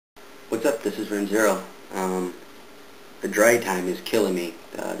What's up? This is Zero. The dry time is killing me.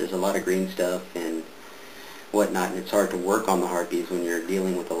 There's a lot of green stuff and whatnot, and it's hard to work on the Harpies when you're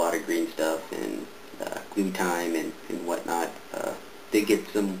dealing with a lot of green stuff and glue time and whatnot. Did get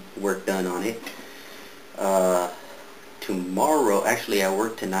some work done on it. Tomorrow, actually I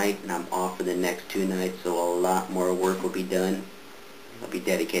work tonight and I'm off for the next 2 nights, so a lot more work will be done. I'll be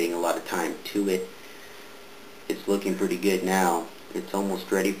dedicating a lot of time to it. It's looking pretty good now. It's almost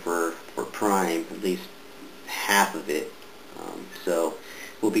ready for prime, at least half of it. So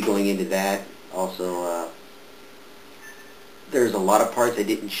we'll be going into that. Also, there's a lot of parts I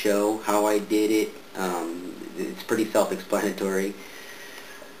didn't show how I did it. It's pretty self-explanatory.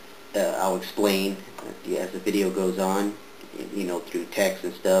 I'll explain as the video goes on, you know, through text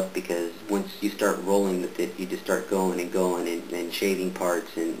and stuff, because once you start rolling with it, you just start going and shaving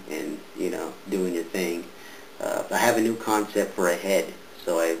parts and you know, doing your thing. I have a new concept for a head,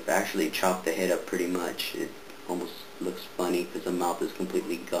 so I've actually chopped the head up pretty much. It almost looks funny because the mouth is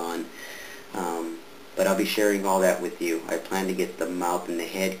completely gone. But I'll be sharing all that with you. I plan to get the mouth and the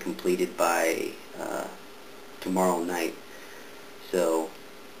head completed by tomorrow night. So,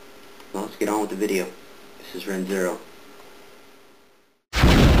 well, let's get on with the video. This is Zero.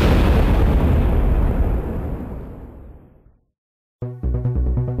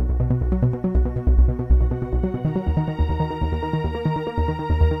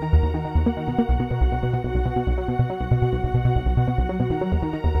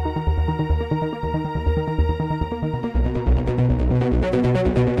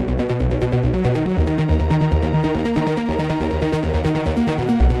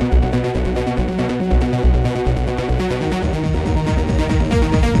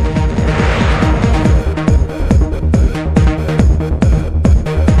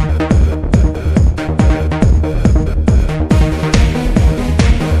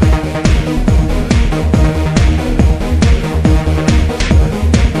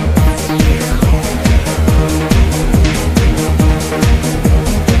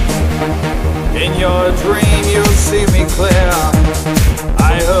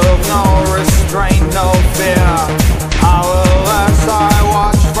 I have no restraint, no fear. Powerless, I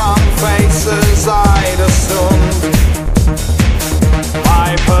watch from faces I'd assumed.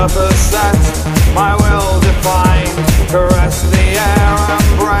 My purpose set, my will defined. Caress the air,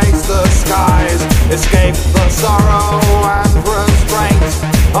 embrace the skies. Escape the sorrow and restraint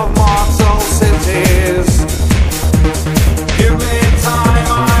of mortal cities. Give me time,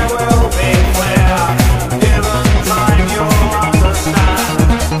 I will be clear. Given time, you'll understand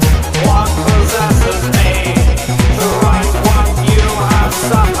what possesses me to write what you have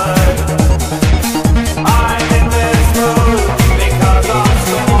suffered. I'm in this mood because of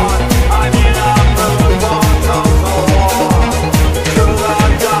someone. I'm in a mood for total war. Through the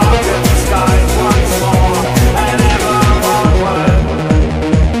darkened skies once more and ever onward.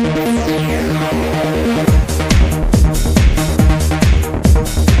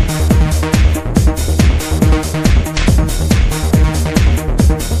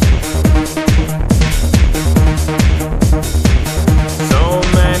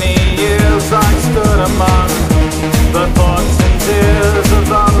 Among the thoughts and tears of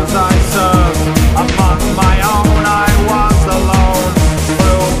those I served, among my own I was alone,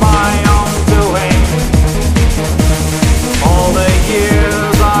 through my own doing. All the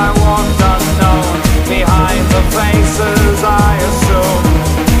years I walked unknown, behind the faces I assumed.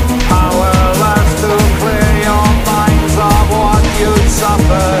 Powerless to clear your minds of what you'd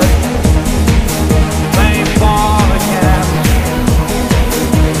suffered. They fall again.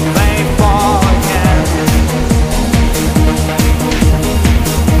 They fall again.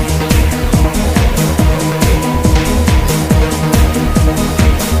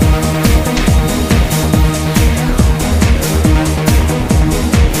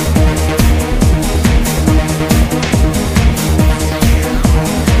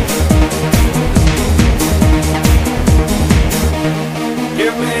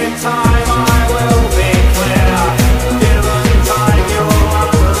 Give me time, I will be clear. Given time, you'll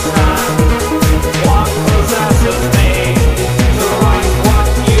understand what possesses me to write what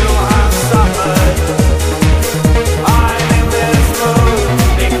you have suffered. I'm in this mood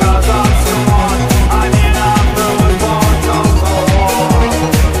because of someone. I'm in a mood for total war.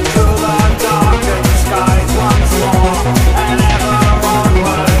 Through the darkened skies once more and ever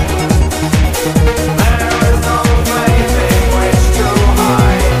onward. There is no faith in which to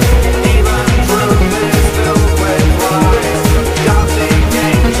hide, even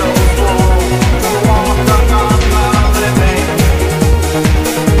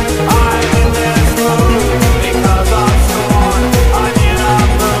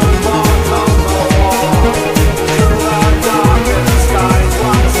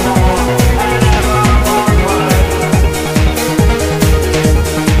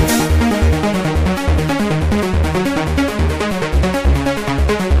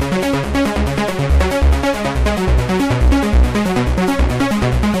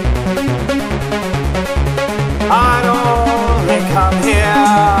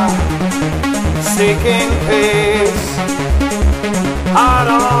I'd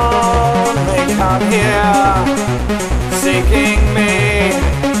only come here seeking me.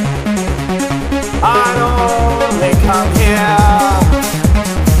 I'd only come here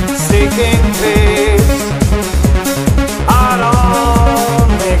seeking peace. I'd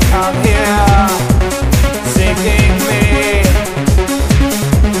only come here seeking me.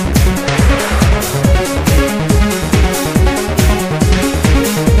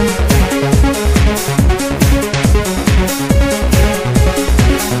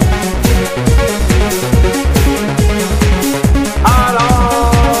 I'd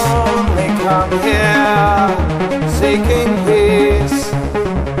only come here seeking peace.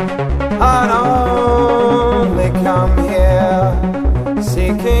 I'd only come here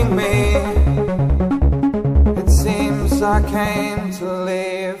seeking me. It seems I came to